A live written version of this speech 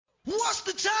What's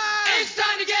the time? It's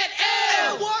time to get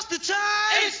ill. What's the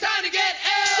time? It's time to get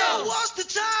ill. So what's the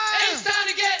time? It's time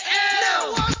to get ill.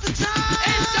 Now what's the time?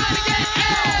 It's time to get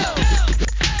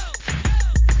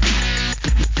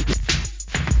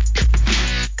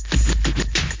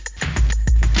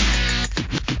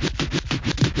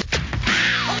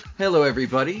ill. Hello,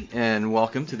 everybody, and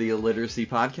welcome to the Illiteracy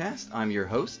Podcast. I'm your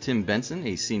host, Tim Benson,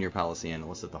 a senior policy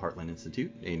analyst at the Heartland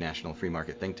Institute, a national free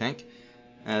market think tank.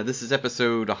 This is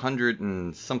episode 100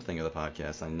 and something of the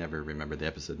podcast. I never remember the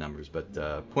episode numbers, but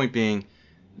point being,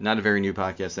 not a very new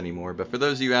podcast anymore. But for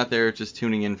those of you out there just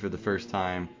tuning in for the first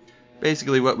time,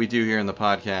 basically what we do here in the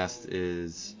podcast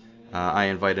is I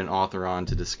invite an author on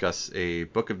to discuss a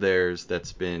book of theirs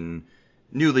that's been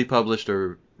newly published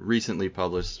or recently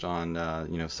published on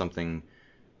something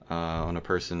on a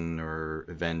person or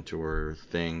event or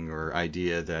thing or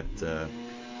idea that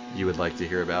you would like to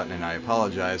hear about. And I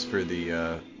apologize for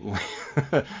the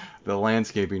the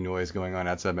landscaping noise going on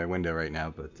outside my window right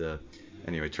now, but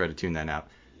anyway, try to tune that out.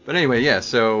 But anyway, yeah,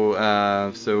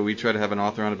 so we try to have an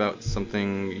author on about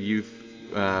something you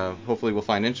hopefully will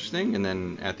find interesting, and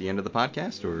then at the end of the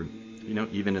podcast, or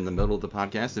even in the middle of the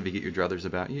podcast, if you get your druthers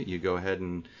about you go ahead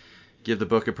and give the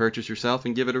book a purchase yourself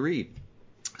and give it a read.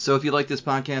 So if you like this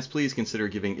podcast, please consider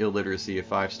giving Illiteracy a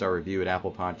 5-star review at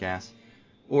Apple Podcasts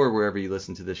or wherever you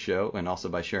listen to this show, and also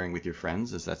by sharing with your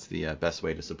friends, as that's the best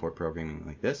way to support programming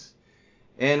like this.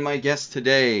 And my guest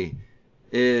today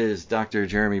is Dr.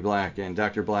 Jeremy Black, and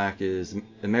Dr. Black is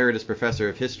Emeritus Professor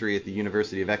of History at the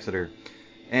University of Exeter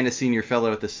and a Senior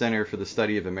Fellow at the Center for the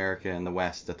Study of America and the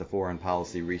West at the Foreign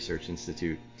Policy Research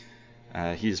Institute.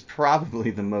 He's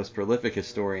probably the most prolific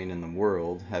historian in the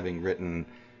world, having written,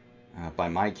 by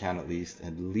my count at least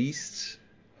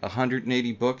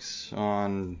 180 books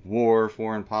on war,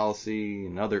 foreign policy,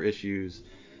 and other issues,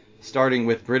 starting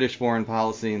with British foreign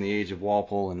policy in the age of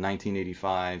Walpole in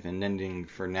 1985, and ending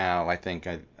for now, I think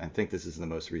this is the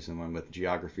most recent one, with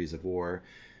Geographies of War,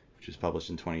 which was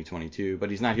published in 2022. But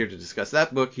he's not here to discuss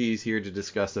that book. He's here to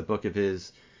discuss a book of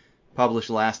his published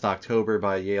last October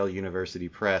by Yale University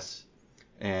Press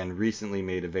and recently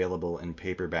made available in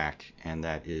paperback, and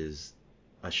that is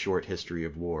A Short History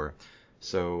of War.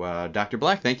 So, Dr.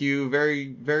 Black, thank you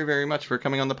very, very, very much for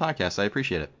coming on the podcast. I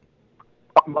appreciate it.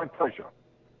 My pleasure.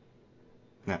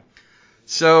 Yeah.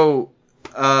 So,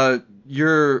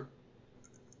 your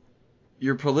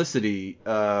prolificity,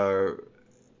 I'm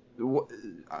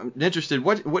interested,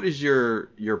 what is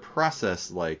your process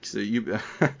like? So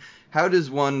how does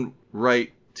one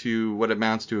write to what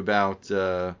amounts to about,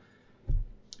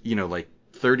 like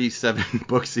 37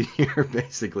 books a year,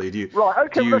 basically? Do you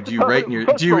write in your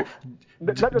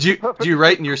do you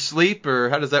write in your sleep, or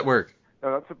how does that work?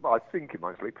 I think in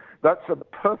my sleep. That's a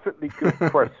perfectly good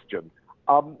question.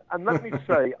 And let me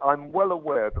say, I'm well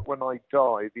aware that when I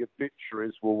die, the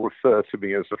obituaries will refer to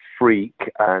me as a freak,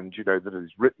 and that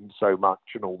he's written so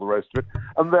much and all the rest of it,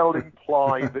 and they'll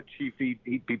imply that he'd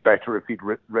be better if he'd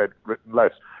written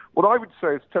less. What I would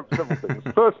say is several things.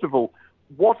 First of all,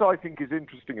 what I think is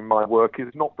interesting in my work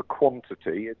is not the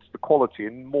quantity, it's the quality,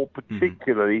 and more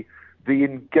particularly the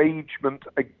engagement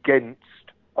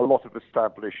against a lot of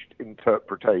established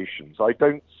interpretations. I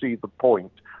don't see the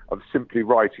point of simply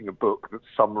writing a book that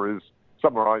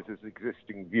summarizes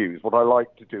existing views. What I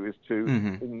like to do is to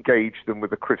engage them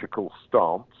with a critical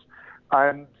stance.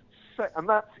 And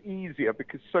that's easier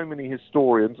because so many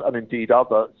historians, and indeed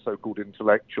other so-called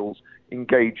intellectuals,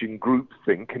 engage in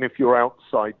groupthink. And if you're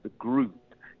outside the group,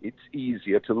 it's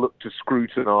easier to look to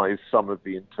scrutinize some of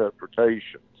the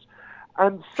interpretations.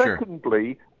 And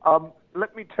secondly,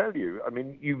 let me tell you,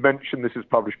 you mentioned this is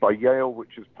published by Yale,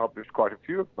 which has published quite a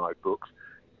few of my books.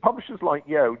 Publishers like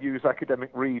Yale use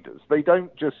academic readers. They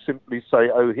don't just simply say,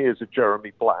 oh, here's a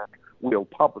Jeremy Black, we'll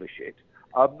publish it.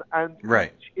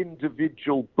 Each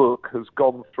individual book has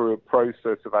gone through a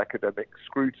process of academic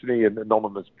scrutiny and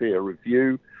anonymous peer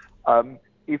review.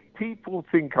 If people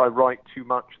think I write too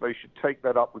much, they should take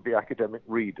that up with the academic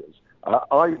readers.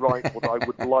 I write what I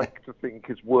would like to think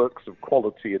is works of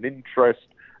quality and interest,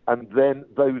 and then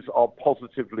those are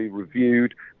positively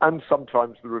reviewed, and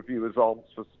sometimes the reviewers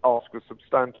ask for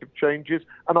substantive changes,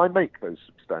 and I make those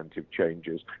substantive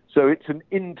changes. So it's an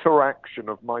interaction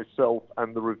of myself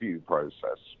and the review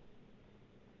process.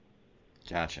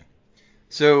 Gotcha.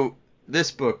 So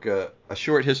this book, A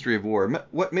Short History of War,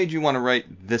 what made you want to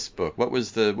write this book? What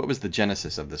was the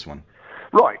genesis of this one?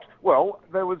 Right. Well,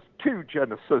 there was two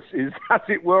Genesis, as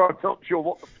it were. I'm not sure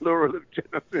what the plural of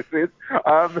Genesis is.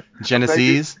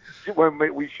 Genesis? When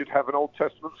we should have an Old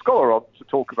Testament scholar on to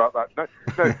talk about that. No,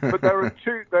 but there are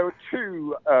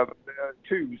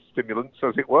two stimulants,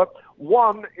 as it were.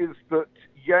 One is that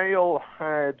Yale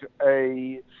had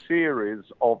a series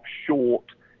of short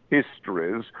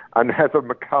histories, and Heather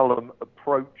McCallum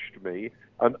approached me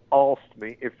and asked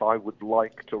me if I would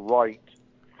like to write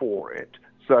for it.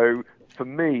 So for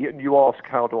me, and you ask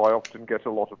how do I often get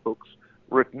a lot of books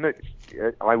written,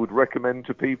 I would recommend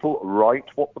to people, write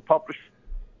what the publisher,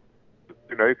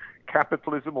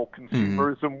 capitalism or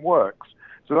consumerism works.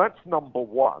 So that's number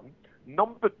one.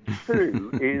 Number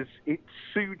two is it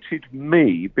suited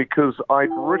me because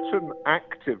I'd written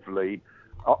actively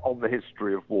on the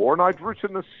history of war, and I'd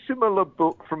written a similar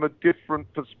book from a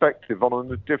different perspective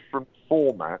on a different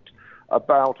format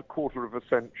about a quarter of a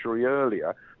century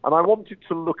earlier. And I wanted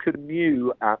to look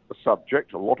anew at the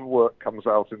subject. A lot of work comes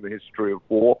out in the history of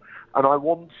war, and I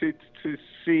wanted to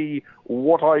see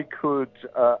what I could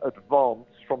advance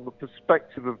from the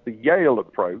perspective of the Yale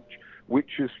approach,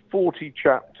 which is 40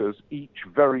 chapters, each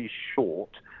very short,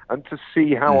 and to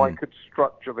see how I could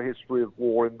structure the history of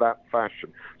war in that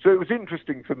fashion. So it was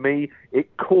interesting for me.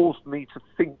 It caused me to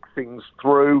think things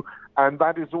through, and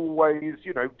that is always,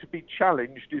 to be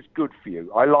challenged is good for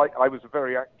you. I was a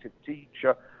very active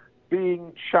teacher.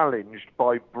 Being challenged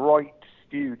by bright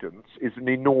students is an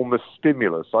enormous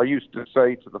stimulus. I used to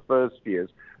say to the first years,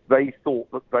 they thought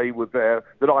that I was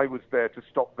there to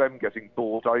stop them getting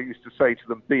bored. I used to say to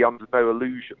them, be under no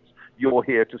illusions. You're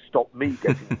here to stop me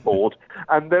getting bored.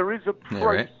 And there is a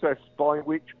process by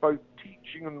which both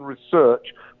teaching and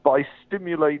research, by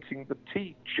stimulating the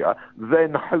teacher,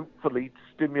 then hopefully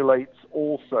stimulates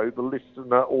also the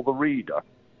listener or the reader.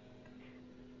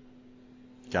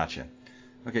 Gotcha.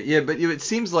 Okay, yeah, but it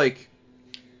seems like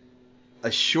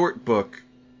a short book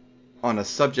on a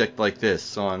subject like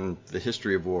this, on the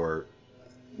history of war,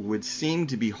 would seem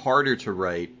to be harder to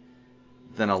write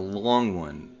than a long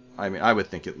one. I mean, I would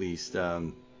think at least.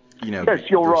 Yes, you're there's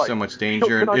right. so much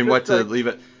danger Sure, in what to leave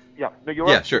it. Yeah, no, you're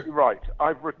Yeah, absolutely right.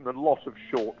 I've written a lot of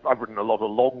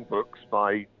long books.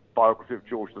 My biography of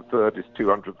George III is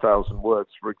 200,000 words,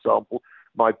 for example.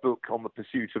 My book on the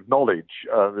pursuit of knowledge,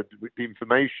 the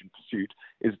information pursuit,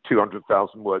 is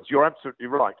 200,000 words. You're absolutely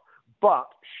right. But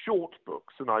short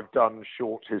books, and I've done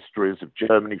short histories of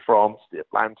Germany, France, the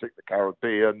Atlantic, the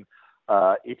Caribbean,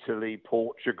 Italy,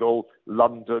 Portugal,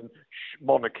 London,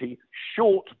 monarchy.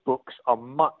 Short books are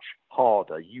much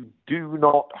harder. You do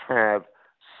not have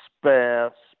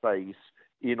spare space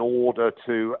in order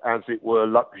to, as it were,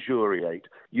 luxuriate.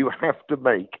 You have to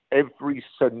make every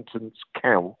sentence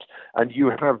count, and you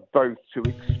have both to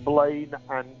explain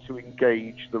and to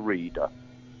engage the reader.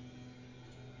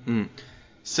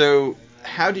 So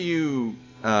how do you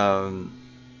do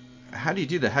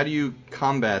that? How do you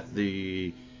combat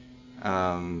the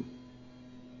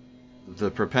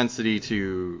propensity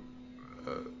to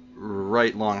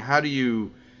write long? How do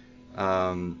you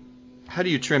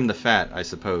trim the fat, I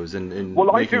suppose, and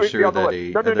making sure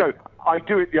that I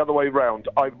do it the other way round.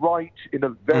 I write in a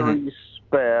very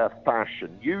spare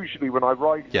fashion. Usually when I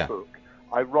write a book,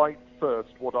 I write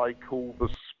first what I call the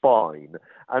spine.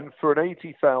 And for an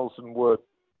 80,000 word,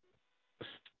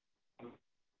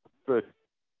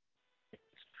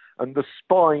 and the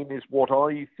spine is what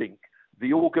I think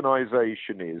the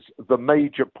organization is, the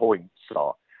major points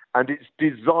are. And it's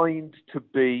designed to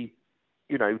be,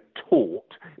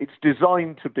 taught. It's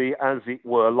designed to be, as it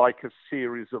were, like a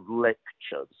series of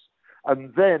lectures.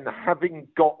 And then having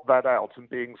got that out and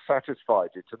being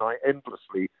satisfied it, and I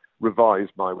endlessly revise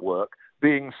my work,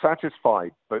 being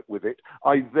satisfied with it,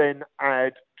 I then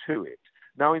add to it.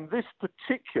 Now, in this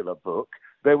particular book,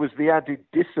 there was the added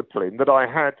discipline that I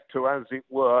had to, as it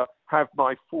were, have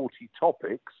my 40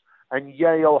 topics, and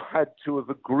Yale had to have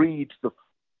agreed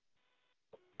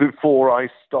before I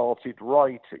started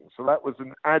writing. So that was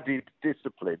an added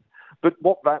discipline. But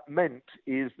what that meant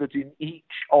is that in each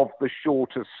of the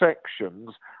shorter sections,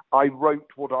 I wrote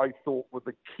what I thought were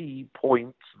the key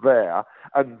points there,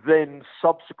 and then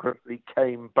subsequently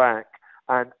came back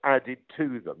and added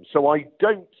to them. So I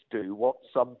don't do what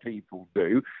some people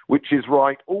do, which is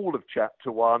write all of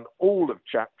chapter 1, all of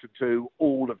chapter 2,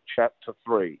 all of chapter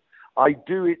 3. I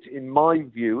do it, in my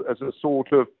view, as a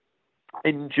sort of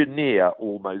engineer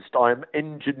almost. I am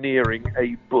engineering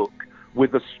a book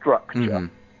with a structure.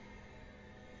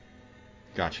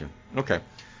 Gotcha. Okay.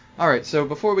 All right. So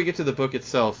before we get to the book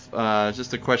itself,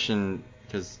 just a question,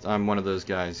 because I'm one of those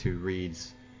guys who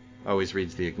always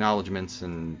reads the acknowledgments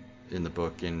and in the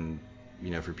book, and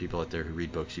for people out there who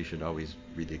read books, you should always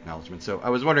read the acknowledgments. So I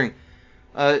was wondering,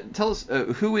 tell us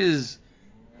who is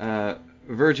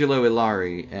Virgilio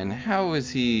Ilari, and how has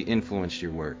he influenced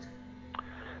your work?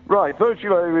 Right,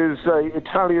 Virgilio is an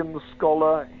Italian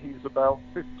scholar. He's about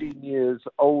 15 years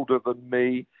older than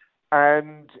me.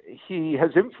 and he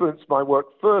has influenced my work.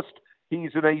 First,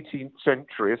 he's an 18th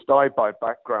centuryist. I, by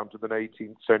background, am an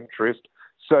 18th centuryist.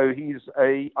 So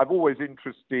I've always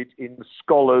interested in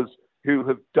scholars who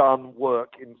have done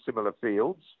work in similar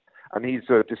fields, and he's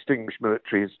a distinguished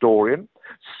military historian.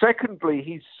 Secondly,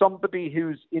 he's somebody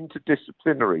who's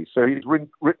interdisciplinary. So he's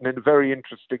written in a very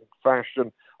interesting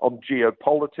fashion on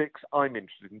geopolitics. I'm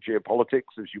interested in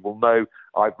geopolitics. As you will know,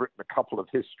 I've written a couple of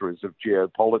histories of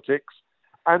geopolitics.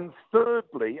 And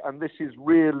thirdly, and this is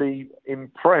really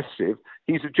impressive,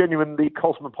 he's a genuinely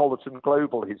cosmopolitan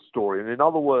global historian. In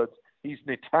other words, he's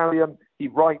an Italian, he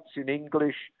writes in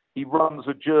English, he runs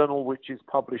a journal which is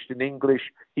published in English.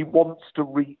 He wants to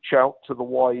reach out to the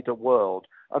wider world.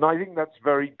 And I think that's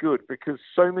very good because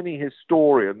so many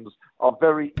historians are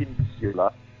very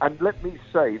insular. And let me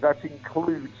say, that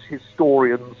includes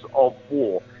historians of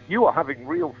war. You are having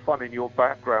real fun in your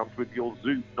background with your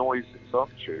Zoom noises,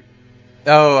 aren't you?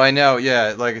 Oh, I know.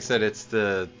 Yeah, like I said, it's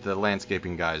the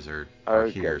landscaping guys are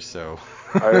Okay. here, so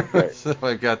Okay. so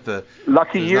I got the.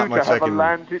 Lucky there's you not to much I have a can-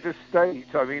 landed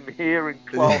estate. I mean, here in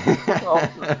 12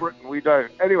 parts of Britain, we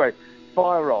don't. Anyway,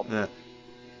 fire on.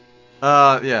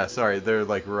 Yeah, sorry, they're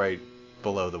like right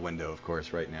below the window, of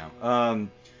course, right now.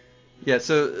 Yeah,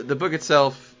 so the book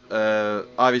itself,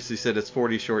 obviously said it's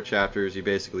 40 short chapters. You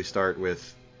basically start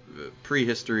with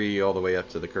prehistory all the way up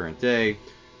to the current day.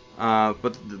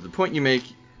 But the point you make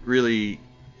really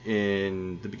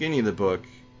in the beginning of the book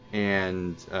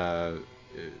and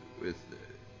with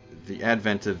the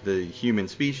advent of the human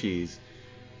species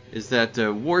is that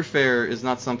warfare is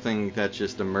not something that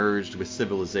just emerged with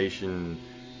civilization,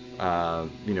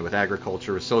 with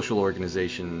agriculture, with social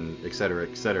organization, et cetera,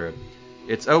 et cetera.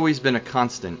 It's always been a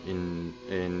constant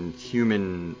in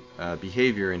human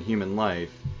behavior and human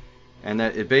life, and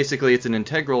that it's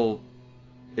integral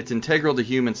to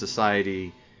human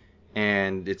society,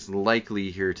 and it's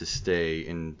likely here to stay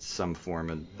in some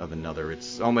form of another.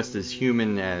 It's almost as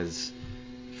human as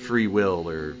free will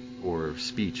or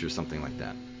speech or something like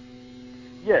that.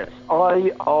 Yes,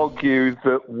 I argue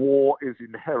that war is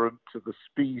inherent to the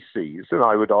species, and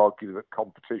I would argue that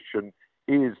competition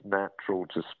is natural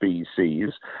to species,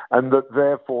 and that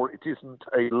therefore it isn't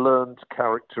a learned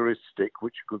characteristic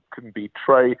which can be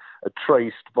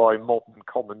traced by modern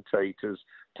commentators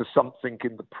to something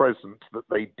in the present that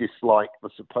they dislike the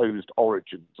supposed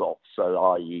origins of, so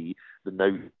i.e.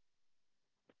 the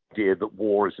idea that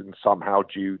war is somehow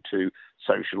due to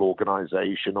social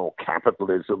organization or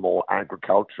capitalism or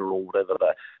agriculture or whatever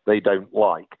they don't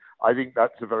like. I think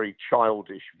that's a very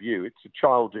childish view. It's a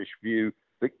childish view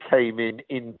that came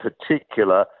in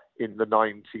particular in the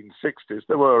 1960s.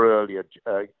 There were earlier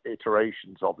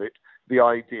iterations of it. The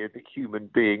idea that human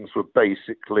beings were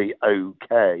basically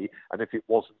okay, and if it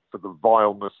wasn't for the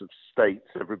vileness of states,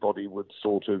 everybody would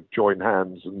sort of join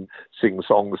hands and sing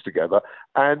songs together.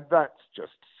 And that's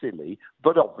just silly.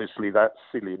 But obviously that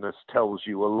silliness tells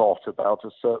you a lot about a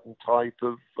certain type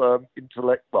of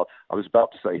intellect. Well, I was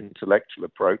about to say intellectual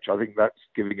approach. I think that's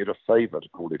giving it a favor to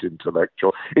call it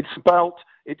intellectual. It's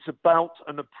about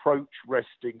an approach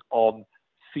resting on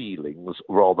feelings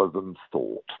rather than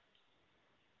thought.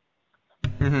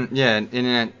 Mm-hmm. Yeah,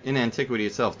 in antiquity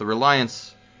itself, the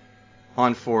reliance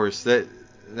on force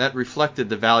that reflected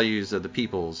the values of the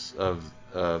peoples of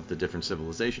the different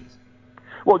civilizations.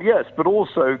 Well, yes, but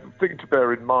also the thing to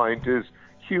bear in mind is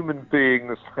human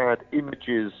beings had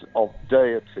images of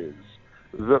deities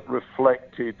that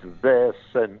reflected their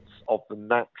sense of the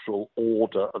natural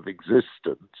order of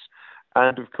existence.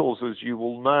 And of course, as you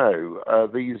will know,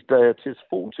 these deities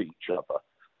fought each other.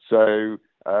 So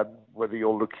whether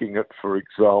you're looking at, for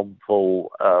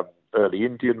example, early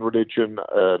Indian religion,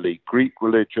 early Greek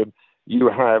religion, you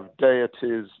have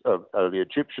deities of early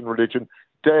Egyptian religion,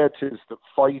 deities that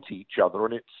fight each other,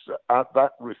 and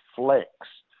that reflects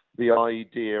the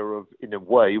idea of, in a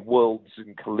way, worlds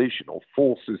in collision or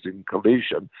forces in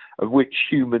collision, of which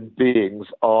human beings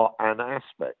are an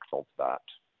aspect of that.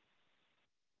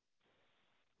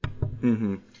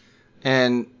 Mm-hmm.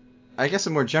 And I guess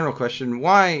a more general question: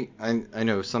 why? I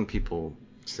know some people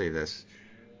say this.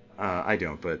 I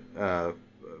don't, but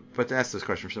to ask this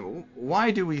question,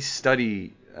 why do we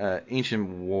study ancient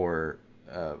war?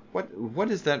 What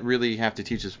does that really have to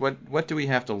teach us? What do we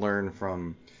have to learn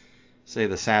from, say,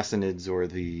 the Sassanids or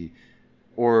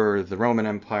the Roman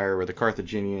Empire or the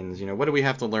Carthaginians? What do we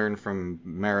have to learn from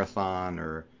Marathon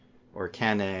or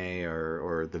Cannae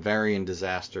or the Varian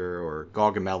disaster or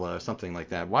Gaugamela or something like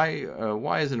that?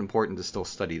 Why is it important to still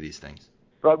study these things?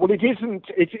 Right. Well, it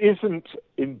isn't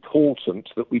important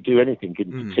that we do anything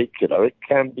in particular. It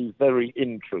can be very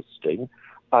interesting.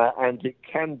 and it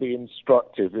can be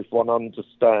instructive if one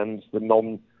understands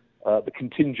the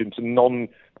contingent and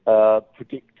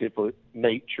non-predictive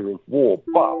nature of war.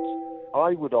 But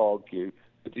I would argue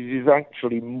that it is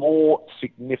actually more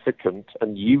significant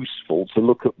and useful to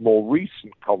look at more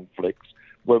recent conflicts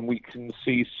when we can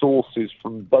see sources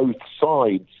from both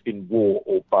sides in war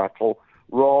or battle,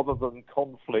 rather than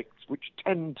conflicts which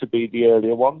tend to be the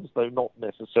earlier ones, though not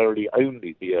necessarily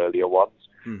only the earlier ones,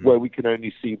 where we can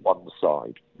only see one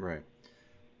side. Right.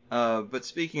 But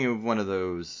speaking of one of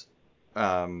those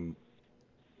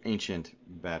ancient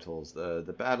battles,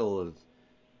 the Battle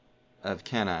of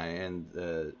Cannae,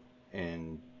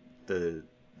 and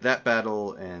that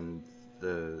battle and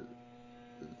the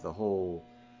whole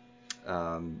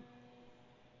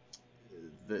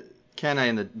the Cannae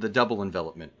and the double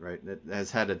envelopment, right? That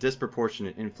has had a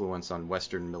disproportionate influence on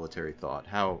Western military thought.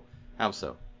 How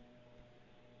so?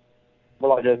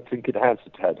 Well, I don't think it has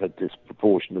had a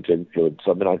disproportionate influence.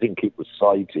 I mean, I think it was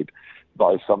cited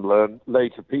by some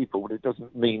later people, but it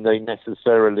doesn't mean they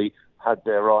necessarily had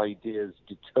their ideas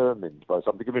determined by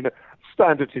something. I mean, a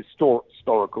standard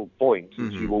historical point,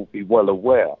 as you will be well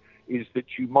aware, is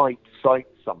that you might cite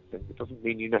something. It doesn't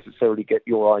mean you necessarily get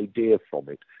your idea from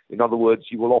it. In other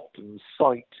words, you will often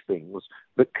cite things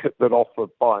that offer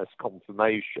biased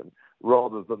confirmation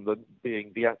rather than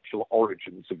being the actual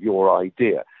origins of your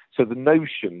idea. So the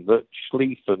notion that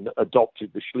Schlieffen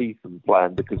adopted the Schlieffen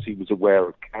Plan because he was aware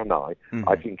of Cannae,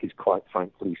 I think is quite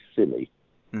frankly silly.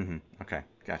 Okay,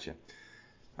 gotcha.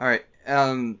 All right.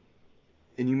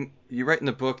 And you write in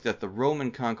the book that the Roman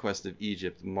conquest of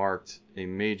Egypt marked a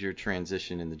major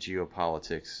transition in the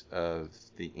geopolitics of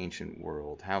the ancient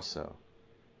world. How so?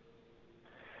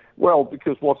 Well,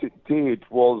 because what it did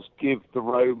was give the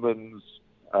Romans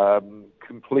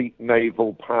complete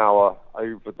naval power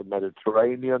over the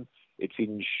Mediterranean. It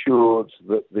ensured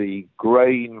that the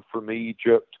grain from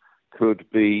Egypt could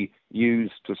be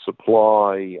used to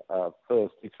supply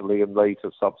first Italy and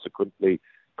later, subsequently,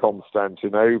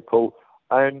 Constantinople.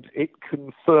 And it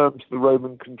confirmed the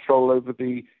Roman control over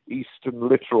the eastern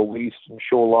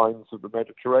shorelines of the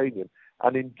Mediterranean.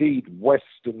 And indeed,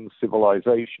 Western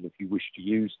civilization, if you wish to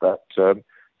use that term,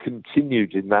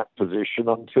 continued in that position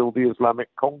until the Islamic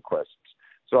conquests.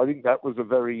 So I think that was a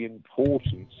very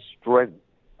important strength,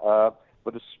 but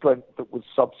a strength that was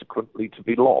subsequently to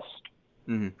be lost.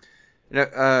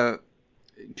 Now,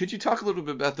 could you talk a little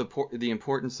bit about the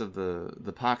importance of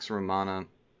the Pax Romana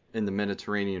in the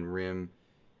Mediterranean Rim,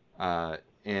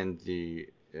 and the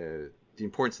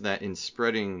importance of that in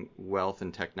spreading wealth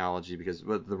and technology? Because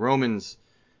the Romans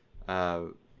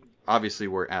obviously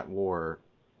were at war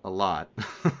a lot,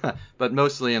 but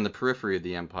mostly in the periphery of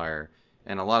the empire,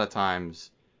 and a lot of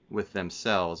times with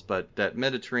themselves. But that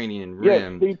Mediterranean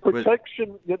Rim... Yes, the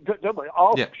protection... Don't worry,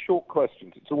 ask short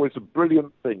questions. It's always a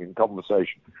brilliant thing in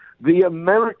conversation. The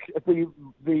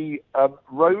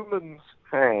Romans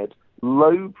had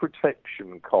low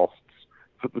protection costs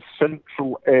for the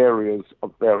central areas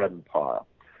of their empire.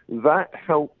 That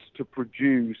helped to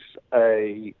produce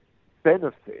a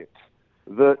benefit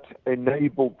that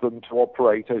enabled them to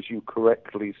operate, as you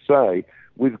correctly say,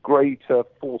 with greater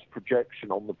force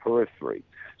projection on the periphery.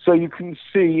 So you can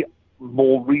see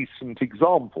more recent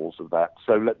examples of that.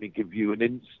 So let me give you an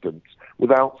instance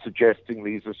without suggesting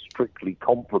these are strictly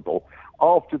comparable.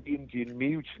 After the Indian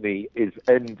Mutiny is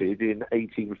ended in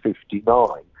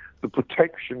 1859, the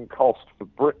protection cost for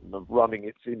Britain of running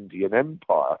its Indian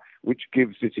Empire, which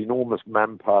gives it enormous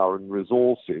manpower and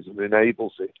resources and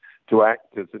enables it to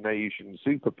act as an Asian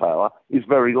superpower, is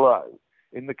very low.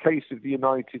 In the case of the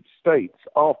United States,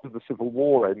 after the Civil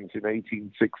War ends in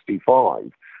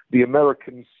 1865, the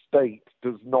American state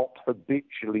does not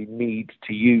habitually need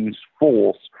to use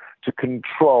force to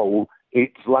control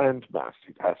its landmass.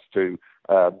 It has to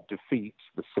defeat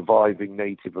the surviving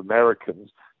Native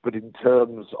Americans, but in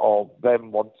terms of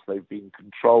them, once they've been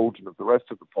controlled, and of the rest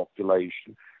of the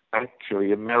population,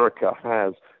 actually America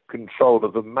has control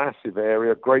of a massive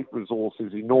area, great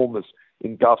resources, enormous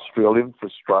industrial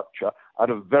infrastructure at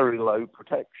a very low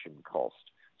protection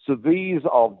cost. So these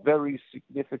are very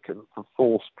significant for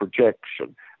force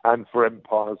projection and for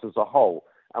empires as a whole.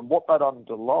 And what that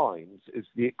underlines is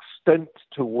the extent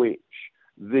to which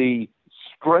the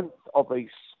strength of a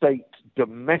state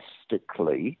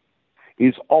domestically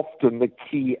is often the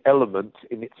key element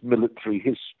in its military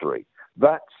history.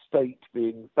 That strength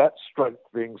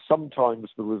being sometimes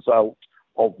the result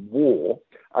of war,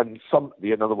 and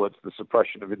in other words, the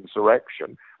suppression of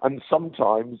insurrection, and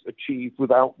sometimes achieved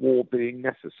without war being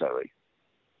necessary.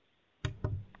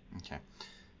 Okay.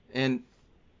 And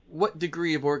what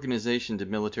degree of organization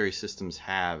did military systems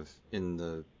have in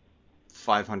the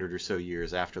 500 or so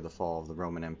years after the fall of the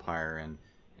Roman Empire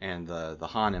and the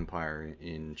Han Empire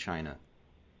in China?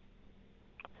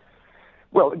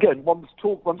 Well, again, one's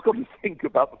got to think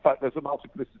about the fact there's a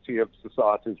multiplicity of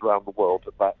societies around the world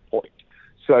at that point.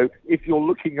 So if you're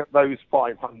looking at those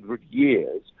 500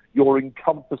 years, you're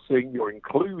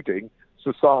including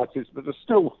societies that are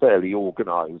still fairly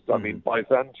organized. I mean,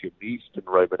 Byzantium, the Eastern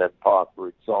Roman Empire, for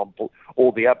example,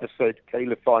 or the Abbasid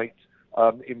Caliphate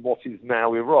in what is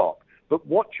now Iraq. But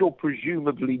what you're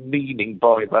presumably meaning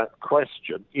by that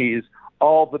question is,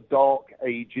 are the Dark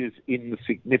Ages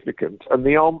insignificant? And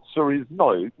the answer is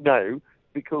no,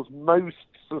 because most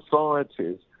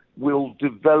societies will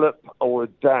develop or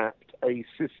adapt a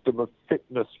system of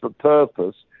fitness for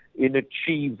purpose in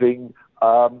achieving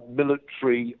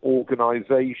military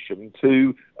organization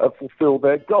to fulfill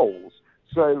their goals.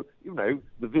 So, the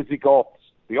Visigoths,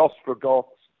 the Ostrogoths,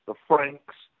 the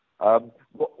Franks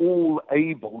were all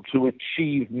able to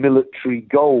achieve military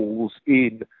goals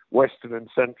in Western and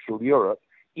Central Europe,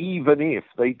 even if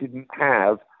they didn't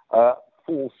have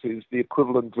forces the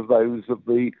equivalent of those of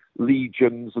the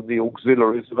legions and the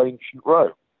auxiliaries of ancient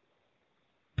Rome.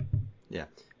 Yeah,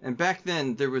 and back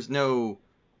then there was no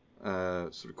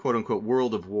sort of quote-unquote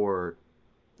world of war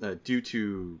due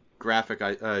to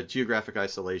geographic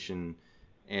isolation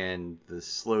and the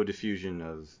slow diffusion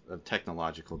of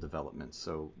technological developments.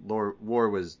 So war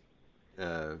was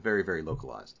very, very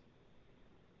localized.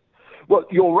 Well,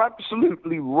 you're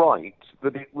absolutely right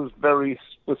that it was very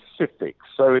specific.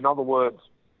 So, in other words,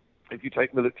 if you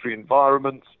take military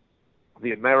environments,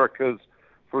 the Americas,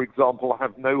 for example,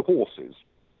 have no horses.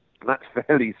 And that's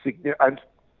fairly significant, and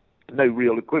no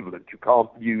real equivalent. You can't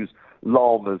use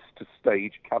llamas to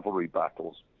stage cavalry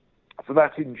battles. So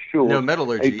that ensures... No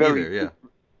metallurgy either, yeah.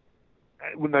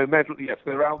 Well, no metal, yes,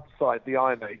 they're outside the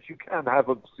Iron Age. You can have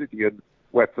obsidian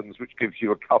weapons, which gives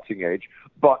you a cutting edge,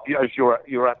 but yes,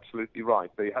 you're absolutely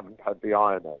right. They haven't had the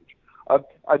Iron Age.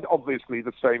 And obviously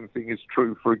the same thing is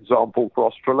true, for example, for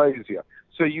Australasia.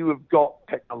 So you have got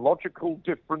technological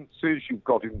differences, you've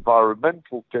got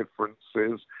environmental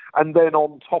differences, and then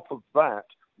on top of that,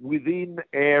 within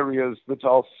areas that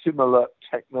are similar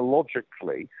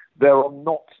technologically, there are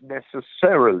not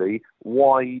necessarily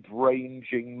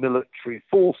wide-ranging military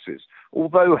forces.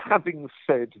 Although, having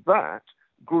said that,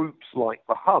 groups like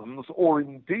the Huns, or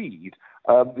indeed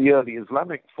the early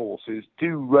Islamic forces,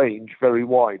 do range very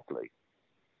widely.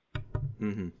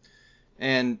 Mm-hmm.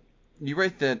 And you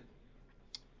write that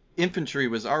infantry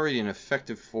was already an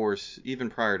effective force even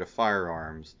prior to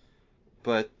firearms,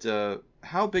 but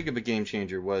how big of a game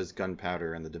changer was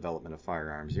gunpowder and the development of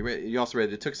firearms? You also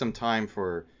read it took some time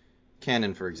for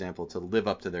cannon, for example, to live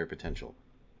up to their potential.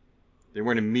 They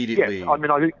weren't immediately Yes, I mean,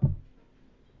 I think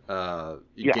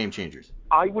game changers.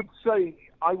 I would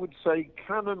say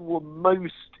cannon were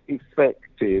most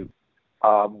effective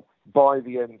by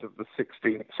the end of the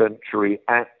 16th century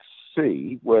at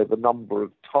sea, where the number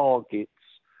of targets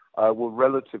were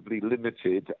relatively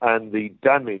limited and the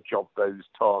damage of those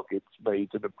targets made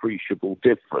an appreciable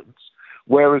difference,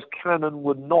 whereas cannon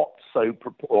were not so,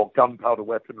 or gunpowder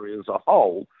weaponry as a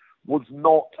whole, was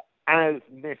not as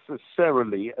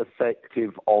necessarily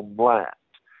effective on land.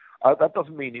 That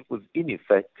doesn't mean it was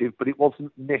ineffective, but it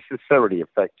wasn't necessarily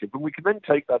effective. And we can then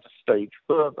take that a stage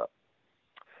further.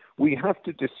 We have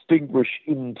to distinguish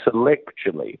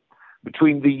intellectually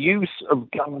between the use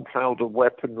of gunpowder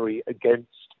weaponry against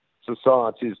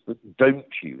societies that don't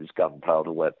use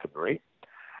gunpowder weaponry,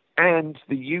 and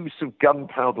the use of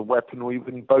gunpowder weaponry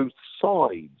when both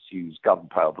sides use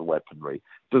gunpowder weaponry.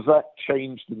 Does that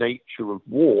change the nature of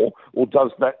war, or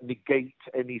does that negate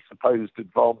any supposed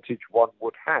advantage one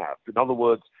would have? In other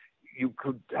words, you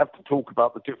could have to talk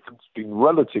about the difference between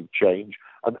relative change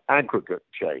and aggregate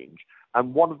change.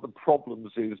 And one of the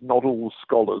problems is not all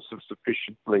scholars have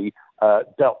sufficiently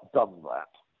done that.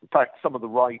 In fact, some of the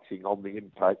writing on the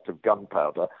impact of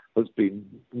gunpowder has been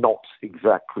not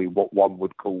exactly what one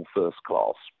would call first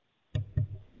class.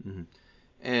 Mm-hmm.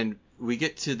 And we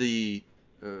get to the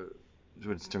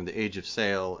what's termed the Age of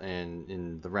Sail and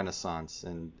in the Renaissance,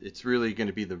 and it's really going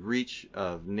to be the reach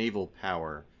of naval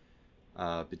power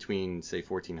between, say,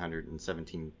 1400 and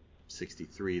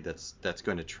 1763 that's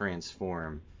going to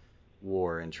transform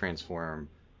war and transform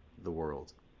the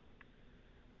world.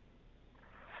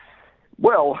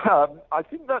 Well, I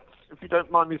think that's, if you don't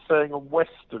mind me saying, a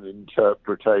Western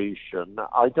interpretation.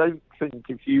 I don't think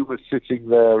if you were sitting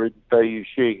there in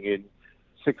Beijing in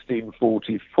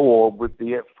 1644 with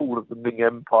the fall of the Ming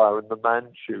Empire and the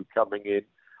Manchu coming in,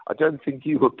 I don't think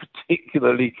you were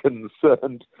particularly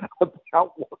concerned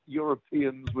about what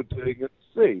Europeans were doing at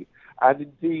sea. And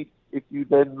indeed, if you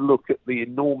then look at the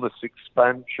enormous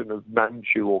expansion of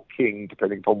Manchu or Qing,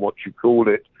 depending upon what you call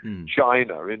it,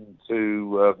 China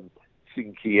into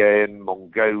Xinjiang,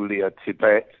 Mongolia,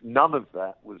 Tibet, none of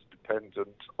that was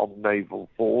dependent on naval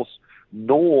force,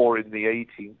 nor in the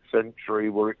 18th century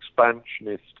were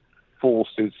expansionist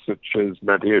forces such as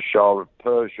Nadir Shah of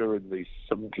Persia in the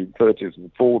 1730s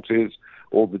and 40s,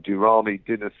 or the Durrani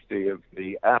dynasty of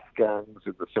the Afghans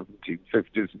in the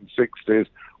 1750s and 60s,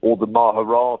 or the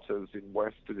Maharathas in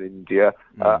Western India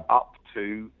up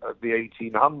to the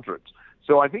 1800s.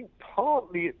 So I think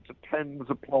partly it depends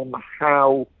upon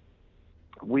how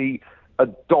we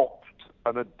adopt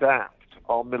and adapt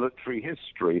our military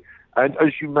history. And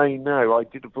as you may know, I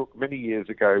did a book many years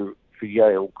ago for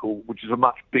Yale called, which is a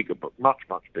much bigger book, much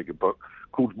bigger book,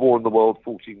 called War in the World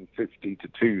 1450 to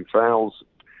 2000.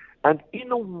 And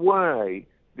in a way,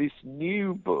 this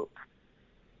new book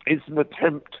is an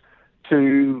attempt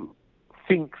to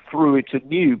think through it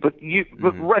anew, but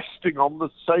resting on the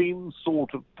same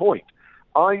sort of point.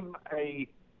 I'm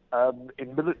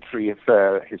in military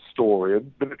affairs,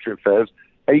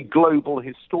 a global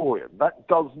historian. That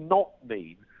does not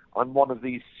mean I'm one of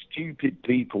these stupid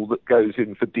people that goes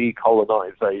in for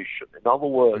decolonization. In other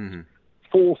words,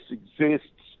 force exists.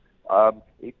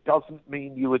 It doesn't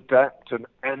mean you adapt an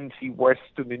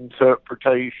anti-Western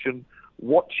interpretation.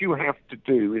 What you have to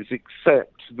do is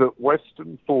accept that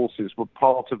Western forces were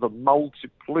part of a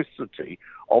multiplicity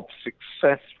of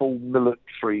successful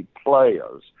military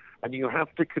players, and you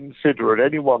have to consider at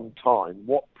any one time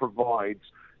what provides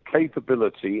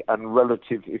capability and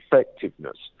relative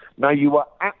effectiveness. Now, you are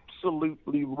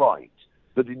absolutely right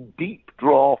that in deep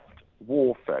draft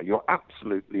warfare, you're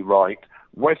absolutely right,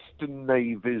 Western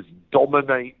navies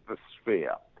dominate the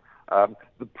sphere.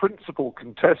 The principal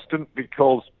contestant,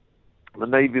 because the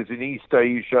navies in East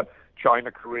Asia, China,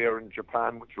 Korea, and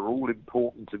Japan, which are all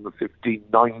important in the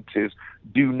 1590s,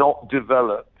 do not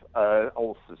develop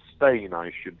or sustain,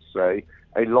 I should say,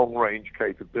 a long-range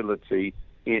capability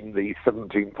in the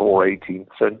 17th or 18th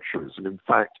centuries. And in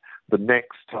fact, the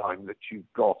next time that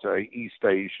you've got a East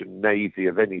Asian navy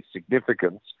of any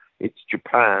significance, it's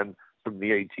Japan from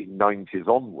the 1890s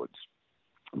onwards.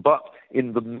 But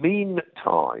in the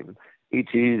meantime, it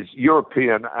is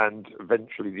European and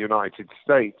eventually the United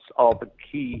States are the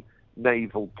key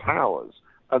naval powers.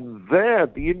 And there,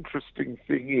 the interesting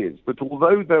thing is that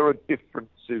although there are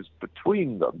differences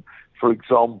between them, for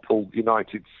example, the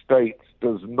United States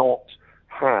does not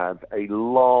have a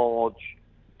large,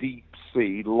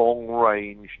 deep-sea,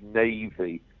 long-range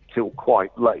navy till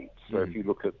quite late. So if you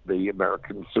look at the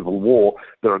American Civil War,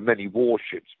 there are many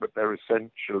warships, but they're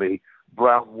essentially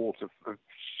brown water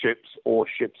ships or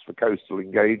ships for coastal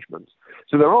engagements.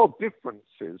 So there are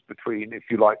differences between, if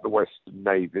you like, the Western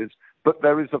navies, but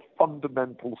there is a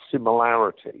fundamental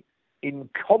similarity. In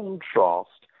contrast,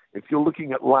 if you're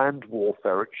looking at land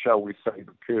warfare, shall we say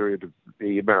the period of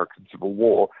the American Civil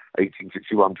War,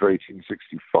 1861 to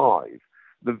 1865,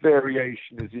 the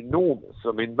variation is enormous.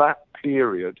 I mean, that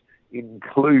period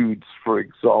includes, for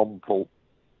example,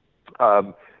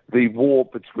 the war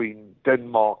between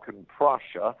Denmark and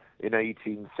Prussia in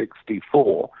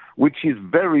 1864, which is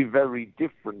very, very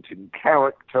different in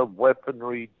character,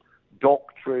 weaponry,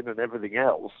 doctrine, and everything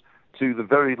else to the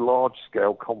very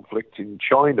large-scale conflict in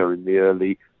China in the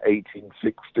early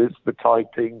 1860s, the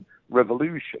Taiping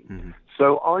Revolution.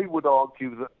 So I would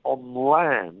argue that on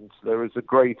land there is a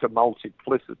greater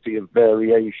multiplicity of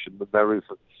variation than there is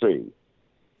at sea.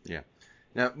 Yeah.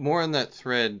 Now, more on that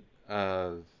thread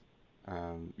of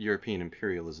European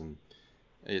imperialism.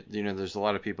 There's a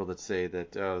lot of people that say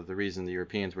that the reason the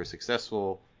Europeans were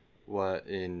successful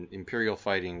in imperial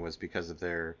fighting was because of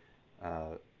their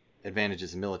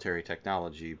advantages in military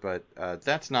technology, but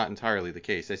that's not entirely the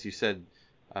case. As you said,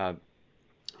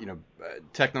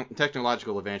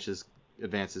 technological advances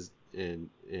in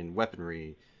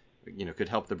weaponry, could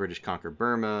help the British conquer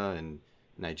Burma and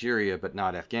Nigeria, but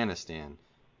not Afghanistan.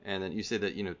 And then you say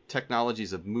that,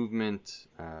 technologies of movement,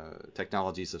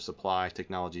 technologies of supply,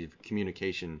 technology of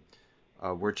communication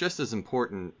were just as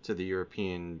important to the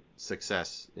European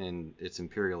success in its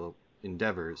imperial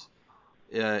endeavors,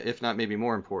 if not maybe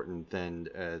more important than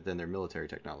their military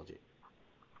technology.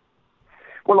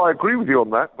 Well, I agree with you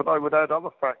on that, but I would add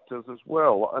other factors as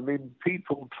well. I mean,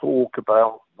 people talk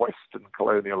about Western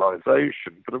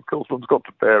colonialization, but of course one's got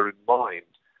to bear in mind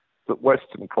that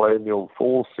Western colonial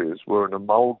forces were an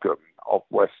amalgam of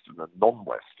Western and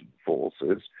non-Western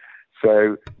forces.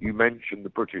 So you mentioned the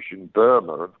British in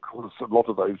Burma. Of course, a lot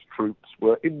of those troops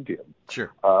were Indian.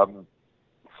 Sure.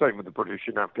 same with the British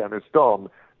in Afghanistan.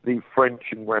 The French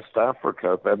in West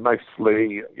Africa, they're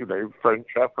mostly, French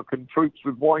African troops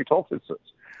with white officers.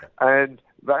 And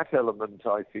that element,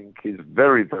 I think, is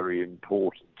very, very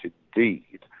important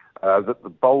indeed, that the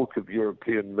bulk of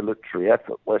European military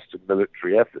effort, Western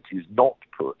military effort, is not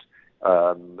put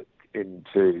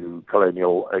into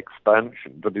colonial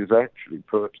expansion, but is actually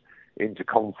put into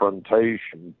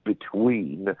confrontation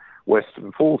between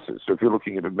Western forces. So if you're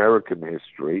looking at American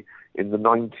history, in the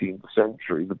 19th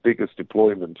century, the biggest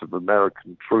deployment of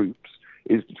American troops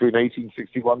is between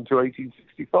 1861 to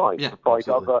 1865 to fight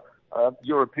absolutely. other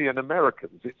European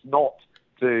Americans. It's not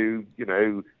to,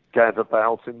 gad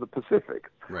about in the Pacific.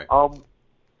 Right.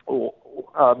 So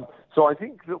I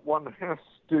think that one has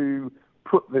to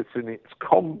put this in its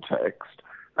context.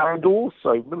 And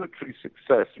also, military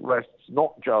success rests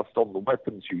not just on the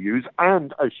weapons you use,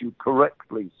 and, as you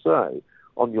correctly say,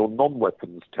 on your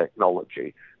non-weapons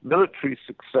technology. Military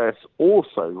success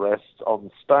also rests on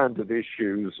standard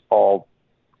issues of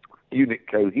unit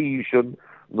cohesion,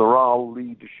 morale,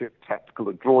 leadership, tactical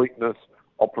adroitness,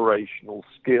 operational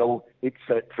skill,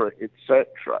 etc.,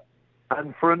 etc.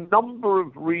 And for a number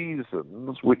of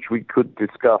reasons, which we could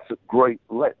discuss at great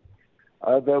length,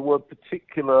 there were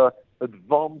particular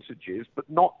advantages, but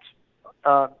not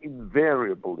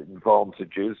invariable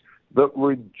advantages, that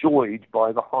were enjoyed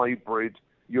by the hybrid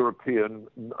European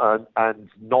and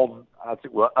as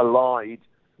it were, allied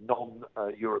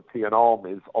non-European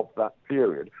armies of that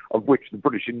period, of which the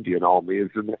British Indian Army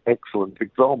is an excellent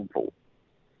example.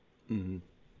 Mm-hmm.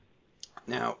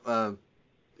 Now,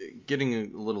 getting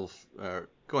a little,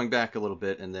 going back a little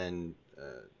bit and then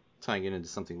tying it into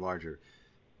something larger,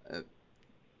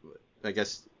 I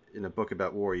guess in a book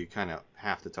about war, you kind of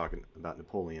have to talk about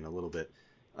Napoleon a little bit.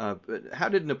 But how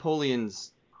did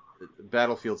Napoleon's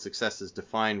battlefield successes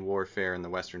define warfare in the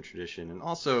Western tradition? And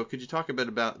also, could you talk a bit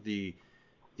about the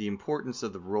importance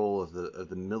of the role of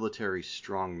the military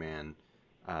strongman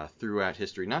throughout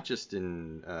history, not just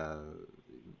in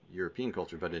European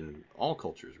culture, but in all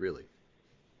cultures, really?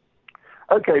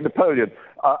 Okay, Napoleon.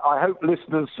 I hope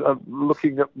listeners are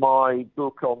looking at my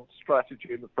book on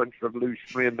strategy in the French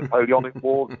Revolutionary and Napoleonic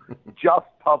Wars, just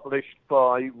published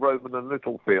by Rowman and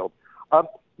Littlefield.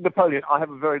 Napoleon, I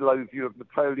have a very low view of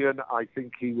Napoleon. I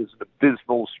think he was an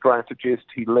abysmal strategist.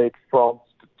 He led France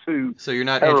to two. So you're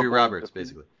not Andrew Roberts,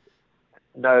 basically.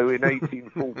 No, in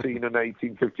 1814 and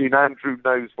 1815. Andrew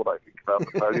knows what I think about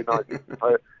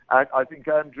Napoleon. I think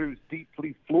Andrew's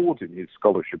deeply flawed in his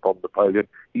scholarship on Napoleon.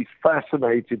 He's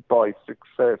fascinated by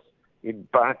success in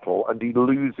battle, and he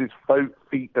loses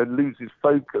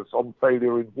focus on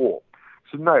failure in war.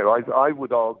 So no, I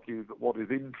would argue that what is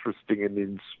interesting and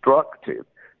instructive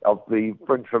of the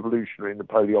French Revolutionary and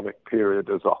Napoleonic period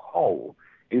as a whole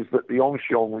is that the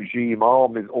ancien regime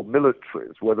armies or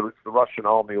militaries, whether it's the Russian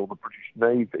army or the British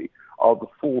Navy, are the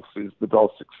forces that are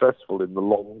successful in the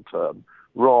long term,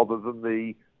 rather than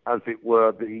the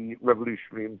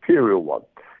revolutionary imperial one.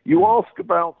 You ask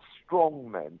about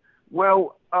strong men.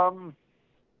 Well,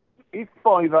 if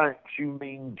by that you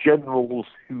mean generals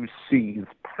who seize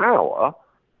power,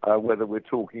 whether we're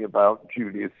talking about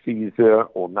Julius Caesar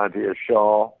or Nadir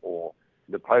Shah or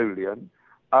Napoleon,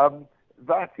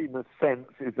 that in a sense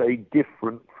is a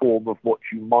different form of what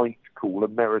you might call a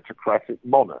meritocratic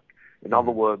monarch. In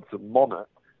other words, a monarch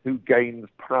who gains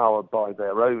power by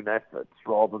their own efforts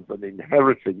rather than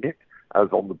inheriting it, as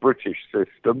on the British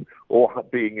system, or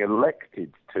being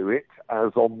elected to it,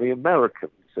 as on the American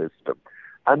system.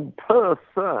 And per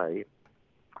se,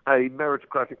 a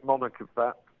meritocratic monarch of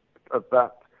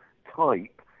that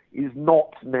type is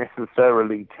not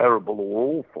necessarily terrible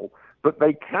or awful, but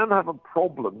they can have a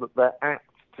problem that they're apt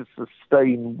to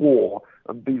sustain war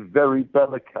and be very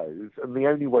bellicose, and the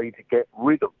only way to get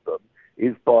rid of them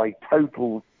is by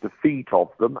total defeat of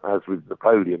them, as with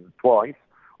Napoleon twice,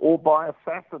 or by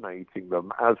assassinating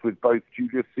them, as with both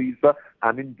Julius Caesar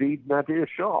and indeed Nadir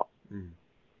Shah. Mm.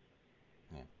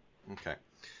 Yeah. Okay.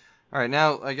 All right.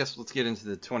 Now, I guess let's get into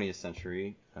the 20th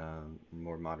century,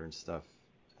 more modern stuff.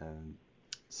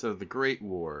 So the Great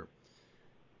War.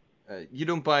 You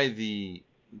don't buy the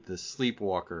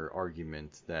sleepwalker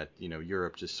argument that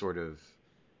Europe just sort of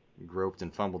groped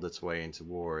and fumbled its way into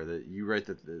war. That you write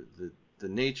that the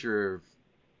nature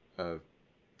of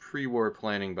pre-war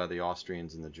planning by the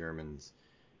Austrians and the Germans,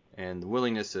 and the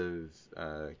willingness of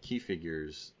key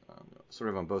figures, sort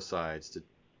of on both sides, to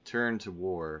turn to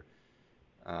war,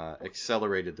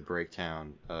 accelerated the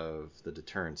breakdown of the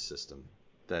deterrence system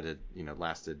that had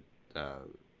lasted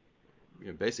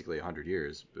basically 100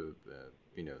 years,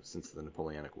 since the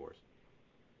Napoleonic Wars.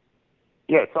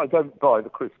 Yes, I don't buy the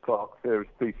Chris Clark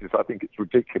theorist thesis. I think it's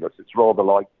ridiculous. It's rather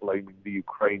like blaming the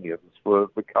Ukrainians for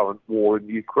the current war in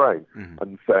Ukraine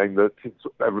and saying that it's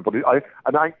everybody.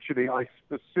 And actually, I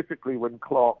specifically, when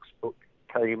Clark's book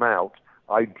came out,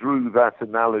 I drew that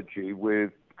analogy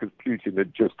with, because Putin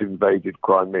had just invaded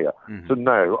Crimea. So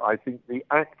no, I think the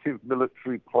active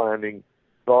military planning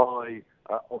by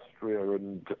Austria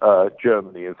and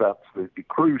Germany is absolutely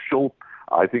crucial.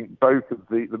 I think both of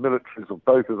the militaries of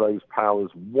both of those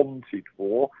powers wanted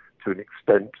war to an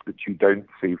extent that you don't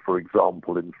see, for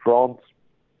example, in France,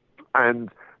 and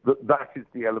that is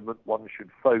the element one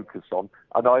should focus on.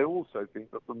 And I also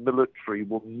think that the military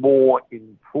were more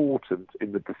important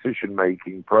in the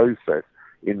decision-making process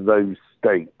in those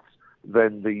states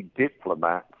than the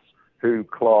diplomats who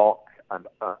Clark and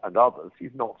others,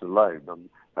 he's not alone,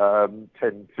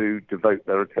 tend to devote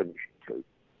their attention to.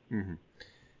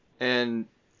 And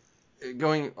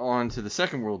going on to the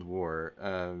Second World War,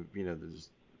 there's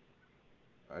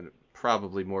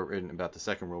probably more written about the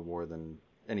Second World War than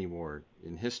any war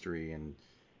in history, and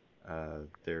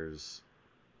there's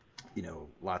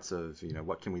lots of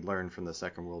what can we learn from the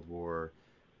Second World War,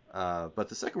 but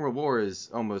the Second World War is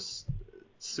almost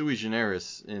sui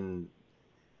generis in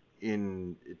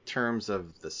terms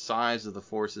of the size of the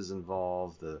forces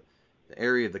involved, the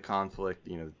area of the conflict,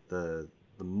 the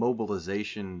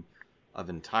mobilization of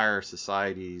entire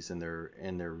societies and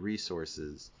their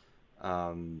resources.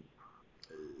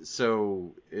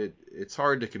 So it's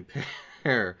hard to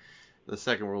compare the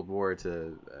Second World War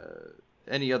to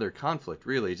any other conflict,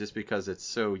 really, just because it's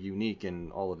so unique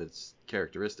in all of its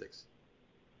characteristics.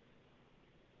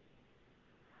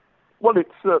 Well,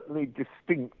 it's certainly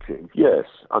distinctive, yes.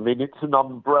 I mean, it's an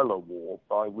umbrella war,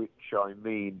 by which I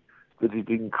mean that it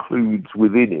includes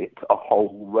within it a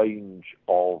whole range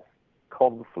of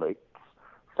conflicts,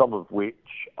 some of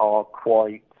which are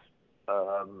quite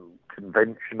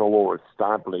conventional or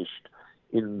established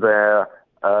in their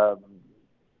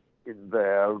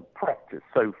practice.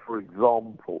 So, for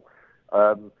example,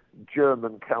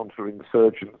 German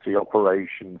counterinsurgency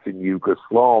operations in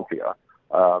Yugoslavia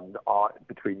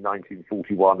between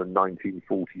 1941 and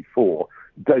 1944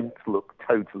 don't look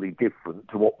totally different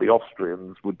to what the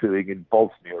Austrians were doing in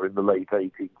Bosnia in the late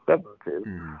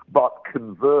 1870s. But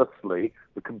conversely,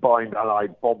 the combined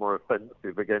Allied bomber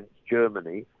offensive against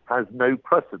Germany has no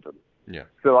precedent. Yeah.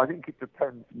 So I think it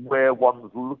depends where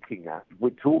one's looking at. We're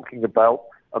talking about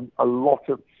a lot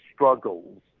of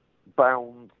struggles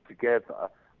bound together,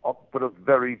 but of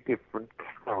very different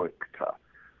character.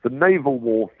 The naval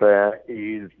warfare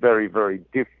is very, very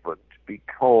different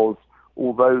because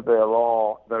although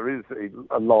there is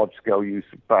a large-scale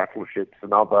use of battleships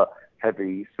and other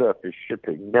heavy surface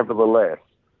shipping, nevertheless,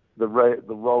 the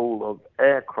role of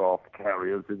aircraft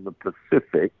carriers in the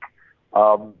Pacific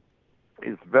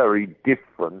is very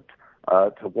different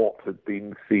to what had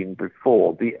been seen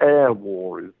before. The air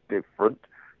war is different,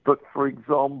 but for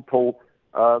example,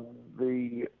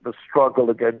 the struggle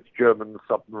against German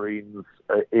submarines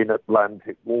in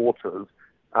Atlantic waters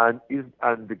and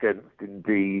against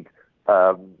indeed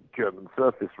German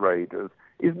surface raiders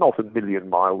is not a million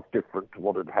miles different to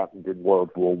what had happened in World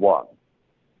War One.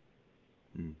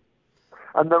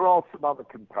 And there are some other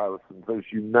comparisons.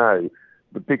 As you know,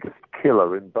 the biggest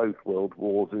killer in both world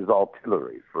wars is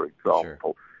artillery, for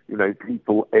example. Sure.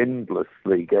 People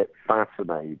endlessly get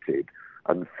fascinated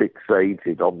and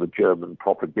fixated on the German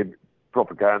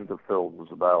propaganda films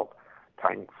about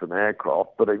tanks and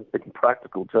aircraft, but in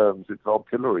practical terms, it's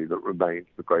artillery that remains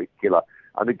the great killer.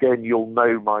 And again, you'll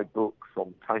know my books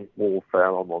on tank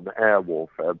warfare and on air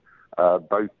warfare,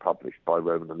 both published by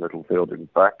Rowman and Littlefield, in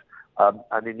fact.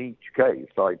 And in each case,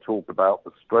 I talk about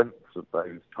the strengths of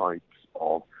those types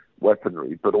of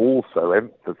weaponry, but also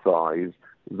emphasize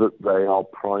that they are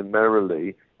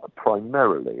primarily of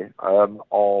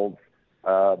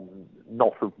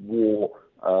not of war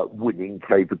winning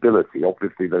capability.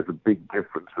 Obviously, there's a big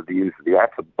difference with the use of the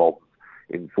atom bombs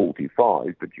in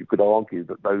 1945, but you could argue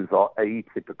that those are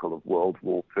atypical of World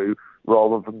War II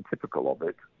rather than typical of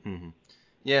it.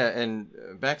 Yeah, and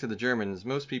back to the Germans,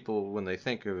 most people, when they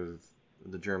think of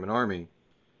the German army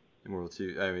in World War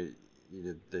II, I mean,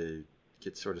 they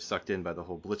get sort of sucked in by the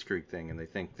whole Blitzkrieg thing, and they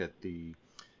think that the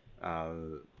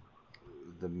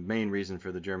main reason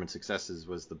for the German successes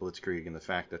was the Blitzkrieg and the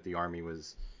fact that the army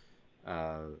was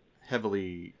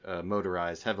heavily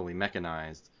motorized, heavily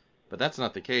mechanized. But that's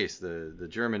not the case. The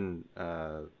German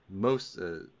the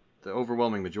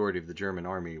overwhelming majority of the German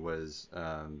army was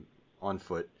on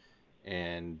foot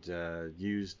and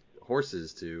used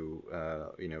horses to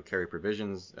carry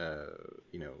provisions,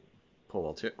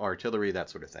 pull artillery, that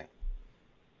sort of thing.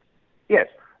 Yes,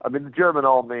 I mean, the German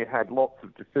army had lots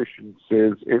of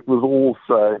deficiencies. It was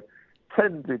also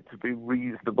tended to be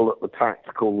reasonable at the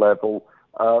tactical level,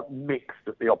 mixed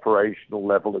at the operational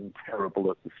level, and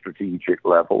terrible at the strategic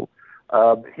level.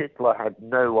 Hitler had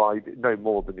no idea, no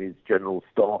more than his general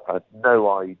staff had no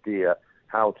idea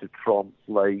how to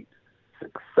translate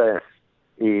success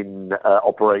in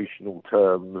operational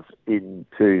terms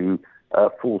into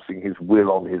forcing his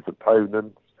will on his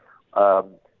opponents.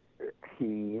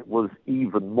 He was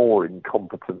even more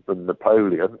incompetent than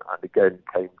Napoleon, and again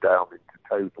came down into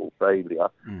total failure.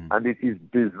 And it is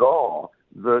bizarre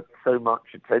that so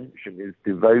much attention is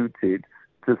devoted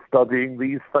to studying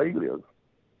these failures.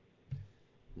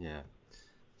 Yeah.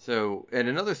 So, and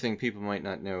another thing people might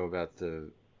not know about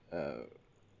at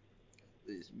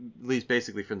least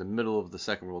basically from the middle of the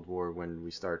Second World War, when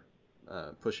we start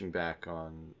pushing back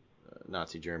on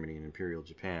Nazi Germany and Imperial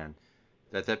Japan,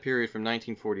 that period from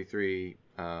 1943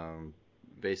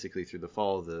 basically through the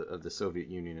fall of the Soviet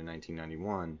Union in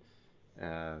 1991,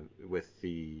 with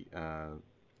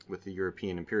the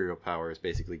European imperial powers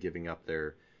basically giving up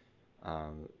their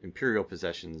imperial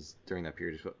possessions during that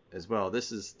period as well.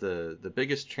 This is the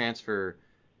biggest transfer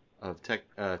of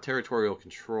territorial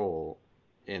control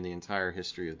in the entire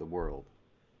history of the world.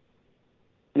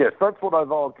 Yes, that's what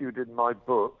I've argued in my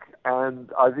book,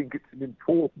 and I think it's an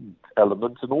important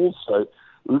element. And also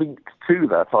linked to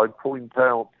that, I point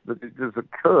out that it has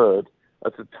occurred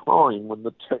at a time when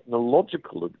the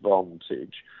technological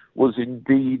advantage was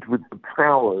indeed with the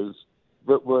powers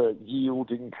that were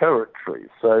yielding territory.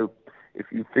 So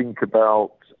if you think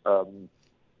about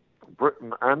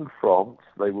Britain and France,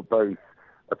 they were both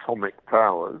atomic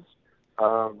powers.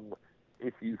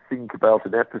 If you think about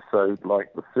an episode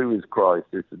like the Suez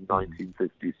Crisis in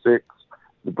 1956,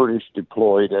 the British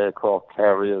deployed aircraft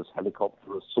carriers,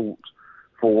 helicopter assault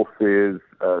forces,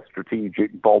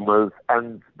 strategic bombers,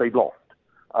 and they lost.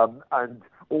 And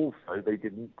also they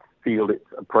didn't feel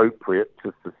it's appropriate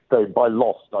to sustain, by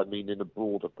lost I mean in a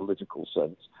broader political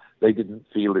sense, they didn't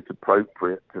feel it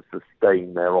appropriate to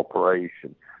sustain their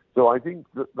operation. So I think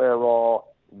that there are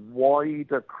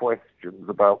wider questions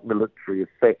about military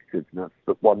effectiveness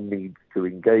that one needs to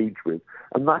engage with.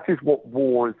 And that is what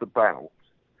war is about.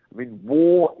 I mean,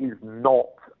 war is not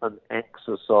an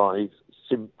exercise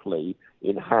simply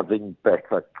in having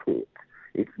better kit.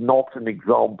 It's not an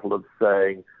example of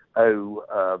saying,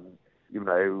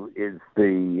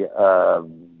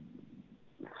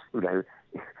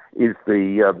 is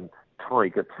the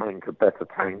Tiger tank a better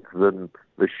tank than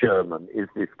the Sherman? Is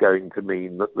this going to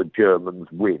mean that the Germans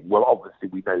win? Well, obviously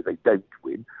we know they don't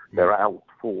win. They're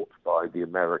outfought by the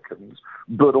Americans.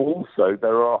 But also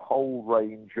there are a whole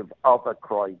range of other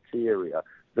criteria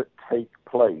that take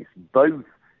place, both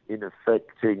in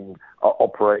affecting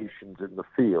operations in the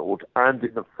field and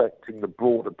in affecting the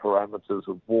broader parameters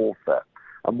of warfare.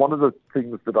 And one of the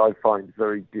things that I find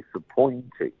very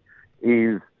disappointing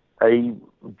is a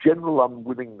general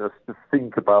unwillingness to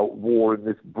think about war in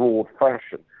this broad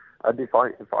fashion. And if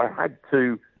I had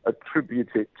to attribute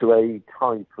it to a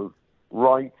type of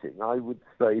writing, I would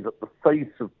say that the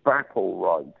face of battle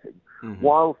writing,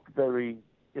 whilst very,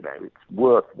 it's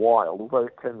worthwhile, although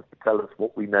it tends to tell us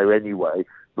what we know anyway,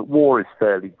 that war is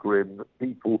fairly grim, that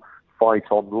people fight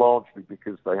on largely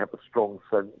because they have a strong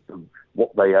sense of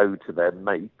what they owe to their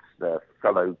mates, their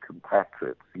fellow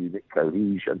compatriots, unit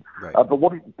cohesion. Right. But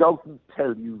what it doesn't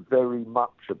tell you very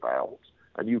much about,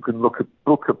 and you can look at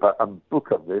book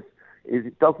of this, is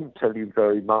it doesn't tell you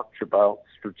very much about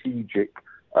strategic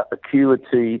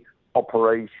acuity,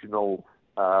 operational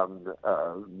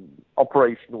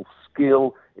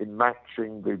skill in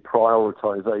matching the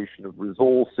prioritization of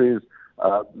resources,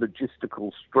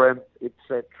 logistical strength,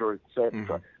 etc.,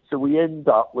 etc. So we end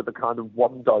up with a kind of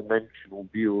one-dimensional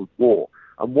view of war.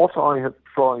 And what I have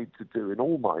tried to do in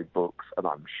all my books, and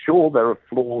I'm sure there are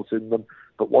flaws in them,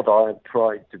 but what I have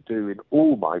tried to do in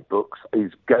all my books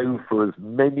is go for as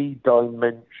many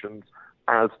dimensions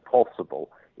as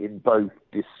possible in both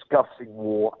discussing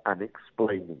war and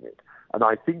explaining it. And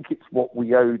I think it's what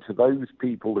we owe to those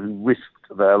people who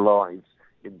risked their lives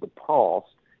in the past,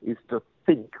 is to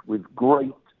think with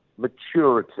great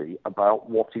maturity about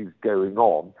what is going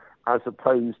on, as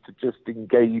opposed to just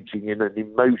engaging in an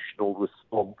emotional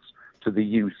response to the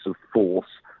use of force,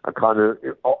 a kind of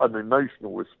an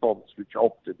emotional response which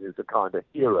often is a kind of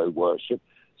hero worship.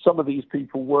 Some of these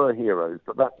people were heroes,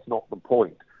 but that's not the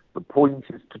point. The point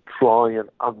is to try and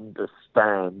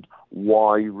understand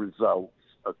why results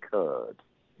occurred.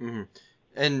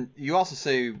 And you also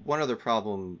say one other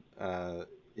problem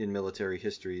in military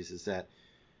histories is that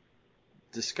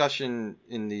discussion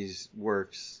in these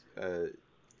works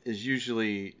is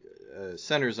usually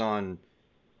centers on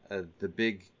the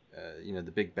big,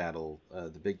 the big battle,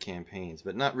 the big campaigns,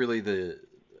 but not really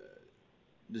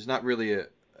there's not really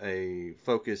a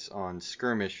focus on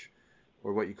skirmish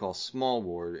or what you call small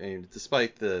war, and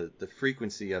despite the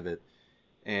frequency of it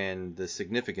and the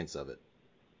significance of it.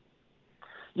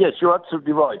 Yes, you're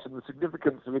absolutely right, and the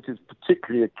significance of it is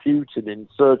particularly acute in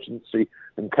insurgency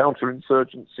and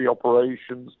counterinsurgency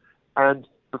operations. And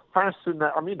the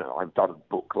I've done a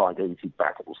book like 80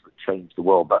 Battles That Changed the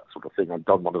World, that sort of thing. I've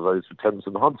done one of those for Thames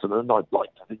and Hudson, and I'd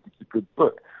like to think it's a good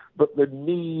book. But the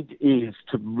need is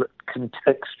to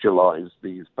contextualize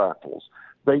these battles.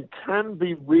 They can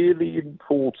be really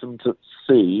important at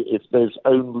sea if there's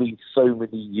only so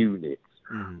many units.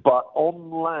 Mm-hmm. But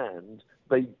on land,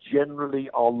 they generally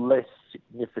are less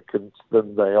significant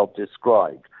than they are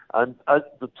described. And as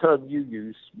the term you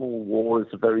use, small war, is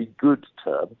a very good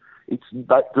term.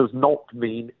 That does not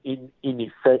mean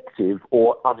ineffective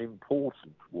or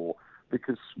unimportant war,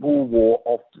 because small war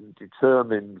often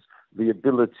determines the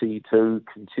ability to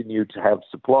continue to have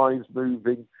supplies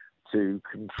moving, to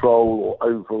control or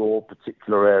overawe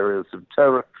particular areas of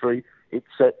territory,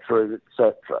 etc.,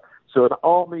 etc. So an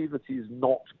army that is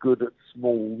not good at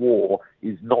small war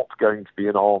is not going to be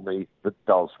an army that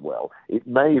does well. It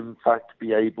may, in fact,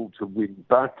 be able to win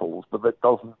battles, but that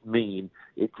doesn't mean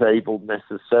it's able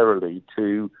necessarily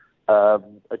to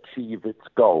achieve its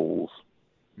goals.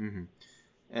 Mm-hmm.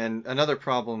 And another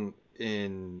problem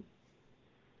in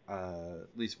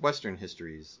at least Western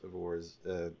histories of wars,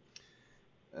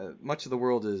 much of the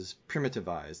world is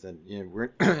primitivized,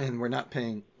 and we're not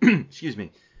paying excuse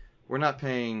me. We're not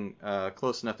paying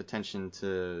close enough attention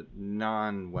to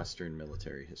non-Western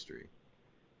military history.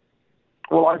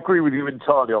 Well, I agree with you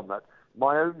entirely on that.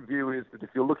 My own view is that if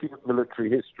you're looking at military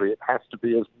history, it has to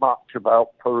be as much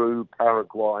about Peru,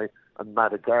 Paraguay, and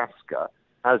Madagascar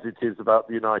as it is about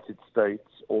the United States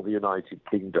or the United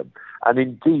Kingdom. And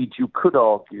indeed, you could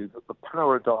argue that the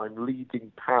paradigm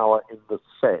leading power in the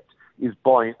set is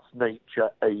by its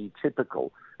nature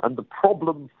atypical. And the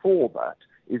problem for that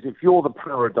is if you're the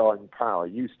paradigm power,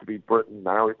 used to be Britain,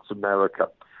 now it's America,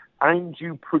 and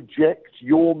you project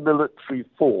your military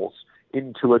force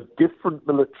into a different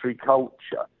military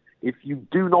culture, if you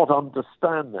do not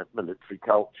understand that military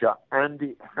culture and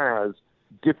it has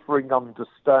differing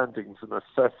understandings and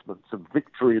assessments of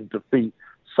victory and defeat,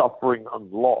 suffering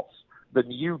and loss,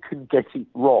 then you can get it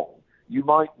wrong. You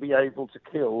might be able to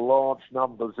kill large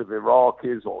numbers of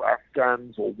Iraqis or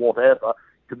Afghans or whatever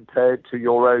compared to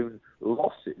your own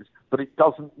losses, but it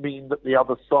doesn't mean that the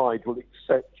other side will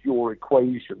accept your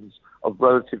equations of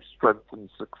relative strength and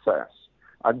success.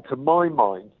 And to my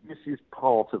mind, this is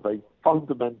part of a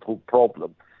fundamental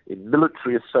problem in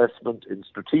military assessment, in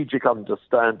strategic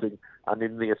understanding, and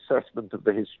in the assessment of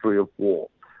the history of war.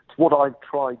 It's what I've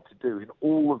tried to do in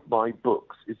all of my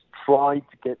books, is try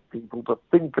to get people to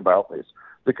think about this,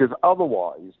 because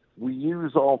otherwise we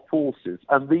use our forces,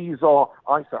 and these are,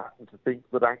 I happen to think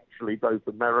that actually both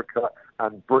America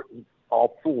and Britain are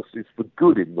forces for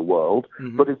good in the world,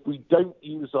 but if we don't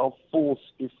use our force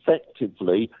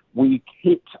effectively, we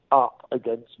hit up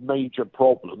against major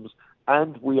problems,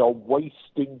 and we are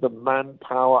wasting the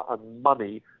manpower and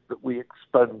money that we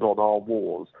expend on our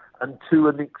wars. And to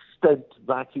an extent,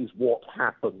 that is what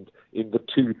happened in the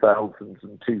 2000s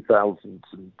and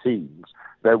 2010s.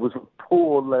 There was a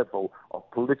poor level of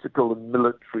political and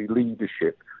military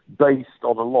leadership based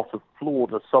on a lot of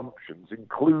flawed assumptions,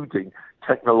 including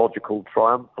technological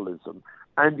triumphalism,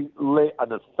 and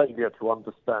a failure to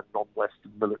understand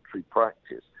non-Western military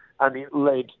practice. And it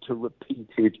led to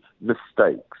repeated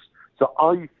mistakes. So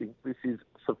I think this is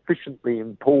sufficiently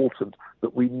important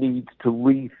that we need to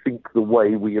rethink the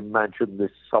way we imagine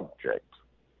this subject.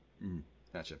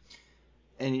 Gotcha.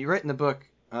 And you write in the book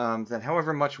that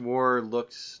however much war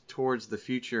looks towards the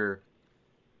future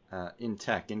in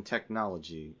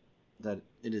technology, that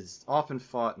it is often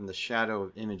fought in the shadow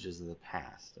of images of the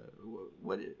past.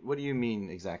 What do you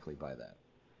mean exactly by that?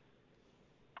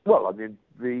 Well, I mean,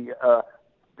 the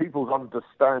people's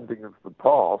understanding of the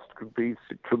past can be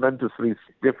tremendously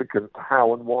significant to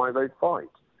how and why they fight.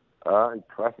 A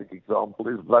classic example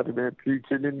is Vladimir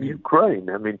Putin in Ukraine.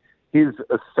 I mean, his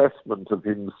assessment of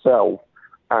himself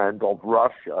and of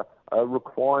Russia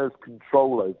requires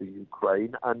control over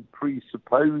Ukraine and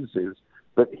presupposes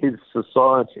that his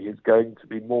society is going to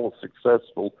be more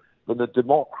successful than a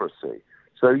democracy.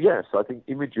 So yes, I think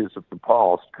images of the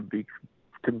past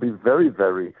can be very,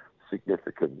 very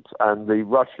significant, and the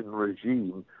Russian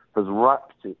regime has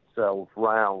wrapped itself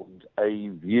round a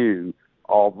view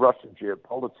of Russian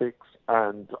geopolitics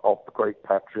and of the Great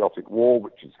Patriotic War,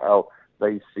 which is how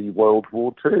they see World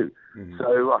War II. Mhm.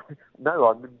 So, no,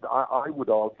 I mean, I would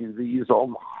argue these are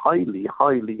highly,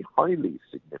 highly, highly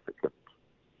significant.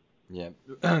 Yeah.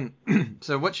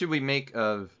 So what should we make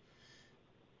of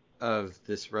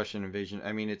this Russian invasion?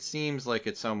 I mean, it seems like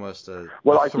it's almost a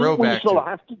Well, I think we throwback shall to...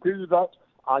 have to do that.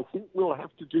 I think we'll have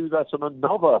to do that on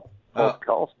another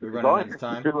podcast, we're because running I out of have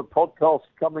time. to do a podcast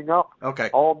coming up Okay.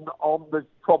 on the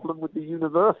problem with the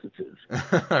universities.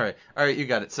 All right, you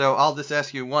got it. So I'll just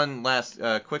ask you one last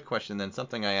quick question, then,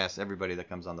 something I ask everybody that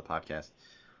comes on the podcast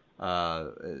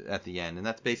at the end, and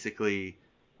that's basically,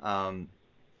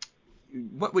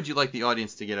 what would you like the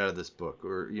audience to get out of this book,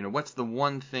 or what's the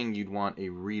one thing you'd want a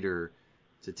reader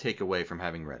to take away from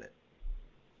having read it?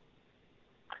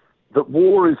 That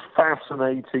war is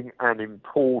fascinating and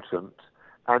important,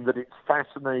 and that its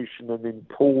fascination and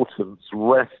importance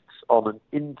rests on an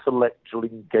intellectual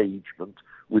engagement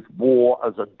with war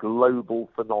as a global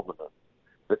phenomenon.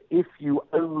 That if you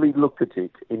only look at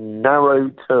it in narrow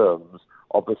terms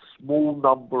of a small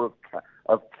number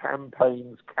of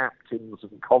campaigns, captains,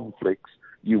 and conflicts,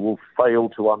 you will fail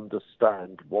to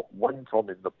understand what went on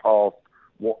in the past,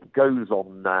 what goes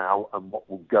on now, and what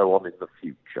will go on in the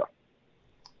future.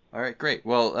 All right, great.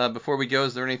 Well, before we go,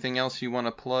 is there anything else you want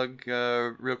to plug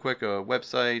real quick? A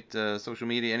website, social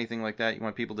media, anything like that you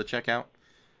want people to check out?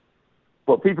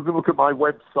 Well, people can look at my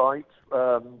website,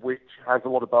 which has a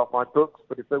lot about my books,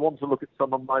 but if they want to look at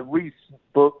some of my recent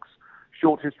books,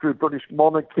 Short History of British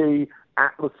Monarchy,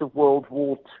 Atlas of World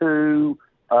War II,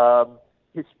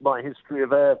 my history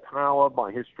of air power,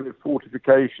 my history of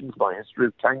fortifications, my history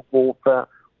of tank warfare,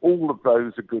 all of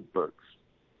those are good books.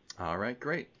 All right,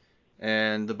 great.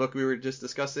 And the book we were just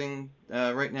discussing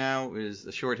right now is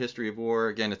A Short History of War.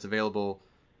 Again, it's available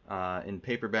in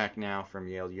paperback now from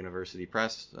Yale University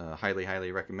Press. Highly,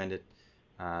 highly recommend it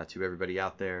to everybody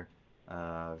out there.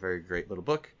 Very great little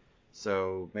book.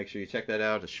 So make sure you check that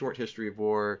out. A Short History of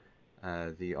War.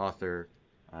 The author,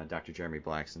 Dr. Jeremy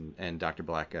Blacks. And Dr.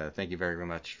 Black, thank you very, very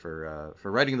much for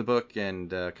writing the book and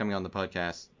coming on the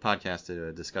podcast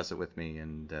to discuss it with me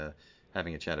and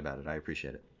having a chat about it. I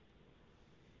appreciate it.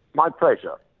 My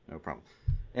pleasure. No problem.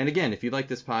 And again, if you like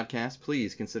this podcast,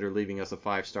 please consider leaving us a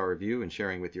 5-star review and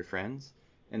sharing with your friends.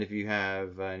 And if you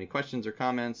have any questions or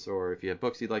comments, or if you have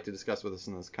books you'd like to discuss with us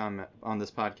on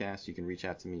this podcast, you can reach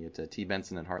out to me at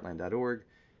tbenson@heartland.org.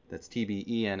 That's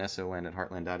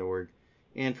tbenson@heartland.org.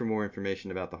 And for more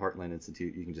information about the Heartland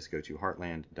Institute, you can just go to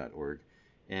heartland.org.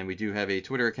 And we do have a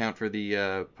Twitter account for the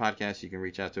podcast. You can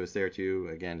reach out to us there too.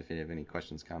 Again, if you have any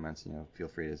questions, comments, feel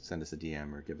free to send us a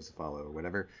DM or give us a follow or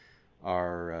whatever.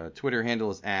 Our Twitter handle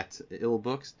is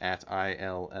 @illbooks,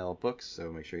 @ILL books.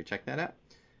 So make sure you check that out.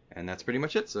 And that's pretty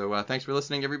much it. So thanks for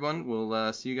listening, everyone.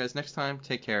 We'll see you guys next time.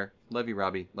 Take care. Love you,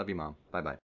 Robbie. Love you, Mom.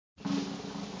 Bye-bye.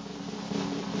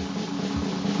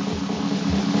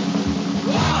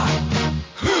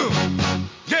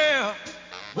 Yeah.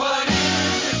 What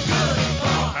is it good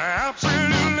for?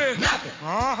 Absolutely. Nothing.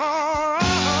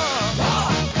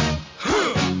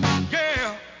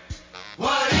 Yeah.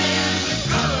 What is it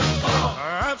good for?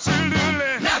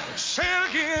 Absolutely. Nothing. Say it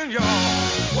again,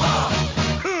 y'all. War.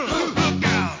 Look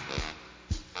out.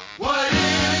 What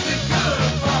is it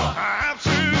good for?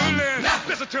 Absolutely. Nothing.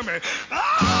 Listen to me. I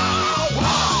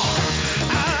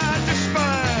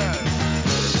despise.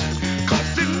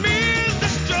 'Cause it means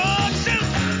destruction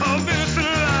of innocent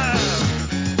lives.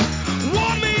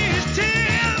 War means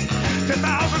tears to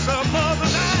thousands of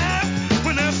mothers' eyes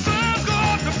when their sons go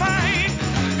off to fight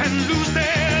and lose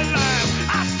their lives.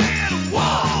 I said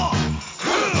war.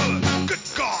 Good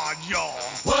God, y'all.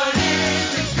 What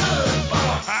is it good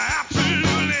for?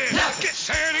 Absolutely. Nothing. Get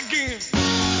say it again.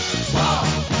 War.